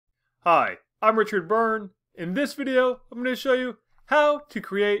Hi, I'm Richard Byrne. In this video, I'm going to show you how to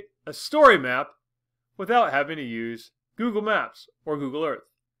create a story map without having to use Google Maps or Google Earth.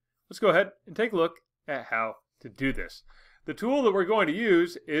 Let's go ahead and take a look at how to do this. The tool that we're going to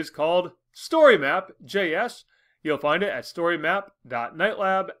use is called StoryMap JS. You'll find it at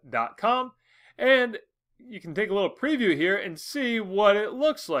storymap.nightlab.com, and you can take a little preview here and see what it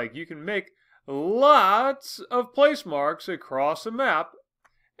looks like. You can make lots of place marks across a map,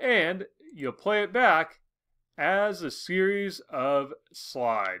 and you'll play it back as a series of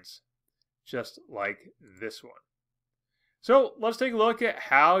slides, just like this one. So let's take a look at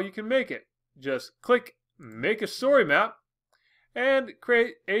how you can make it. Just click Make a Story Map and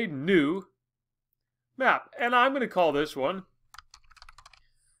create a new map. And I'm going to call this one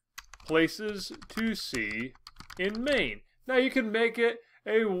Places to See in Maine. Now you can make it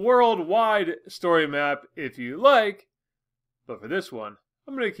a worldwide story map if you like, but for this one,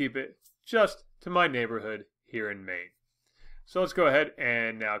 I'm going to keep it just to my neighborhood here in Maine. So let's go ahead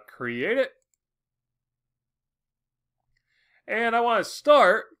and now create it. And I want to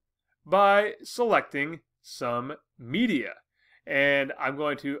start by selecting some media. And I'm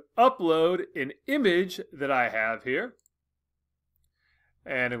going to upload an image that I have here.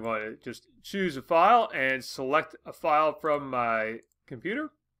 And I'm going to just choose a file and select a file from my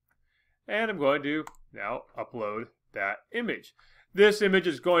computer. And I'm going to now upload that image. This image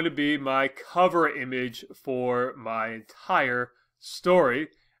is going to be my cover image for my entire story.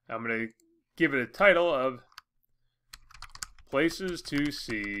 I'm going to give it a title of Places to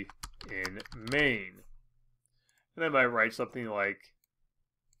See in Maine. And I might write something like,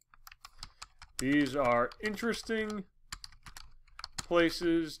 these are interesting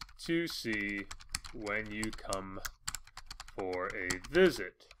places to see when you come for a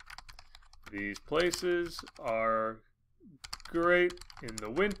visit. These places are great in the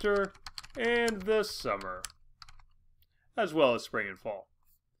winter and the summer, as well as spring and fall.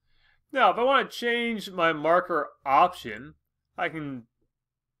 Now, if I want to change my marker option, I can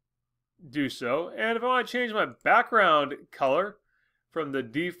do so. And if I want to change my background color from the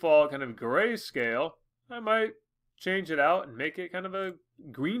default kind of grayscale, I might change it out and make it kind of a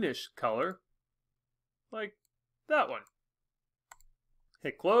greenish color, like that one.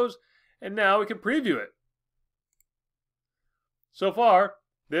 Hit close, and now we can preview it. So far,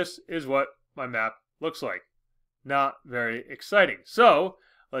 this is what my map looks like. Not very exciting. So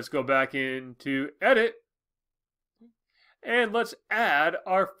let's go back into Edit, and let's add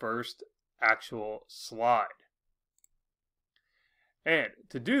our first actual slide. And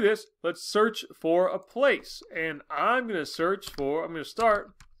to do this, let's search for a place. And I'm going to start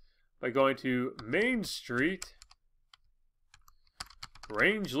by going to Main Street,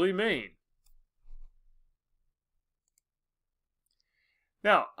 Rangeley, Maine.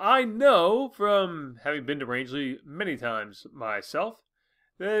 Now, I know from having been to Rangeley many times myself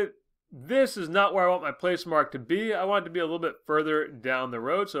that this is not where I want my place mark to be. I want it to be a little bit further down the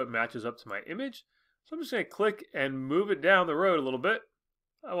road so it matches up to my image. So I'm just going to click and move it down the road a little bit.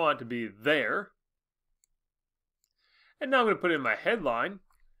 I want it to be there. And now I'm going to put in my headline.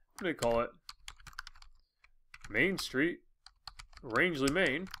 I'm going to call it Main Street, Rangeley,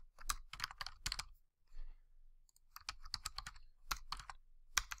 Maine.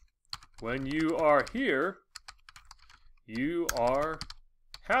 When you are here, you are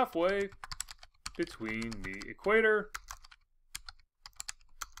halfway between the equator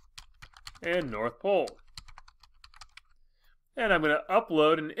and North Pole. And I'm going to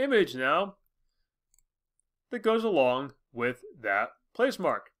upload an image now that goes along with that place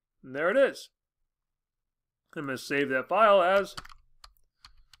mark. And there it is. I'm going to save that file as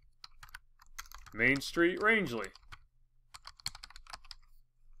Main Street, Rangeley.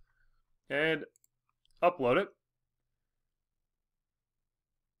 And upload it.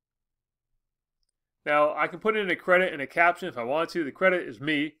 Now, I can put in a credit and a caption if I want to. The credit is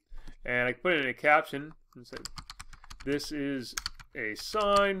me. And I can put in a caption and say, this is a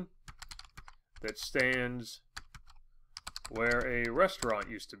sign that stands where a restaurant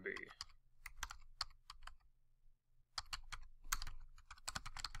used to be.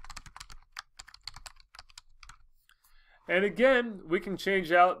 And again, we can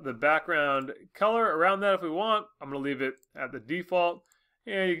change out the background color around that if we want. I'm going to leave it at the default.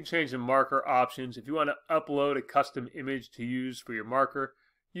 And you can change the marker options. If you want to upload a custom image to use for your marker,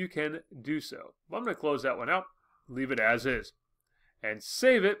 you can do so. Well, I'm going to close that one out, leave it as is, and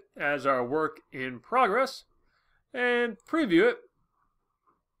save it as our work in progress, and preview it,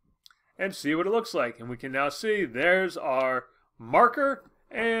 and see what it looks like. And we can now see there's our marker,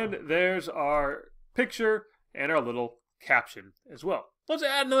 and there's our picture, and our little caption as well. let's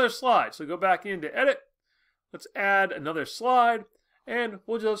add another slide. So go back into Edit. Let's add another slide, and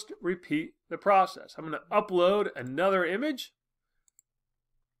we'll just repeat the process. I'm going to upload another image,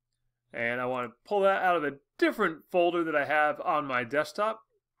 and I want to pull that out of a different folder that I have on my desktop.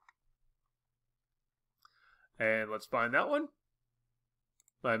 And let's find that one.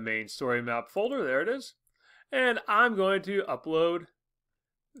 My main StoryMap folder, there it is. And I'm going to upload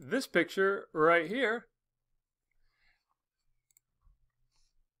this picture right here.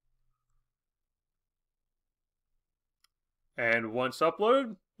 And once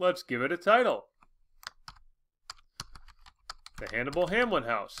uploaded, let's give it a title. The Hannibal Hamlin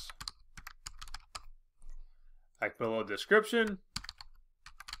House. I can put a little description.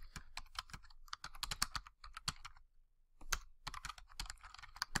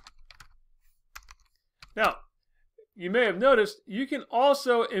 Now, you may have noticed you can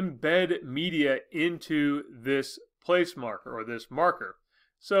also embed media into this place marker or this marker.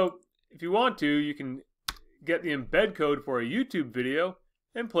 So if you want to, you can get the embed code for a YouTube video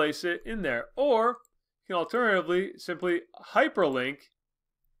and place it in there. Or you can alternatively simply hyperlink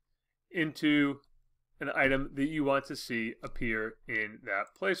into an item that you want to see appear in that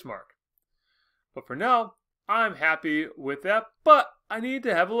place mark. But for now, I'm happy with that, but I need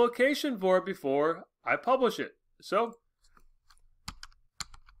to have a location for it before I publish it. So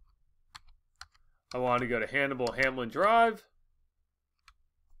I want to go to Hannibal Hamlin Drive,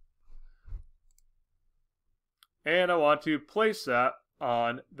 and I want to place that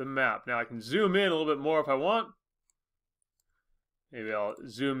on the map. Now I can zoom in a little bit more if I want. Maybe I'll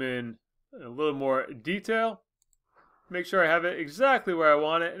zoom in a little more detail. Make sure I have it exactly where I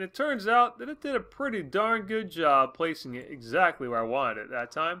want it. And it turns out that it did a pretty darn good job placing it exactly where I wanted it at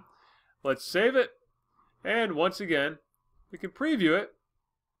that time. Let's save it. And once again, we can preview it.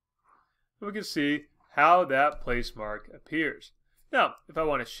 And we can see how that place mark appears. Now, if I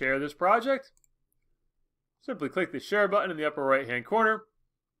want to share this project, simply click the share button in the upper right hand corner.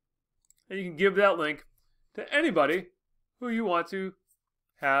 And you can give that link to anybody who you want to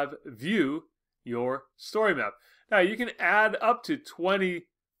have view your story map. Now you can add up to 20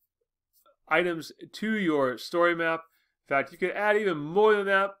 items to your story map. In fact, you could add even more than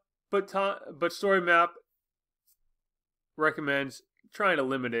that, but StoryMap recommends trying to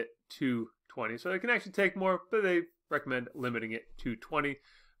limit it to 20. So they can actually take more, but they recommend limiting it to 20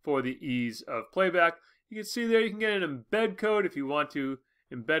 for the ease of playback. You can see there you can get an embed code if you want to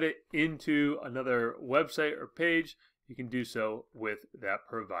embed it into another website or page. You can do so with that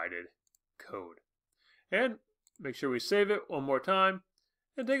provided code. And make sure we save it one more time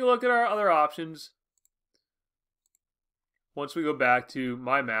and take a look at our other options. Once we go back to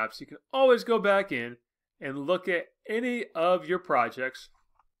My Maps, you can always go back in and look at any of your projects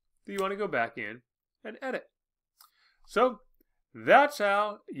that you want to go back in and edit. So that's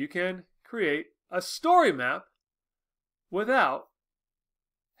how you can create a story map without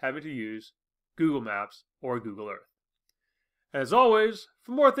having to use Google Maps or Google Earth. As always,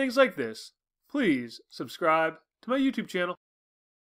 for more things like this, please subscribe to my YouTube channel.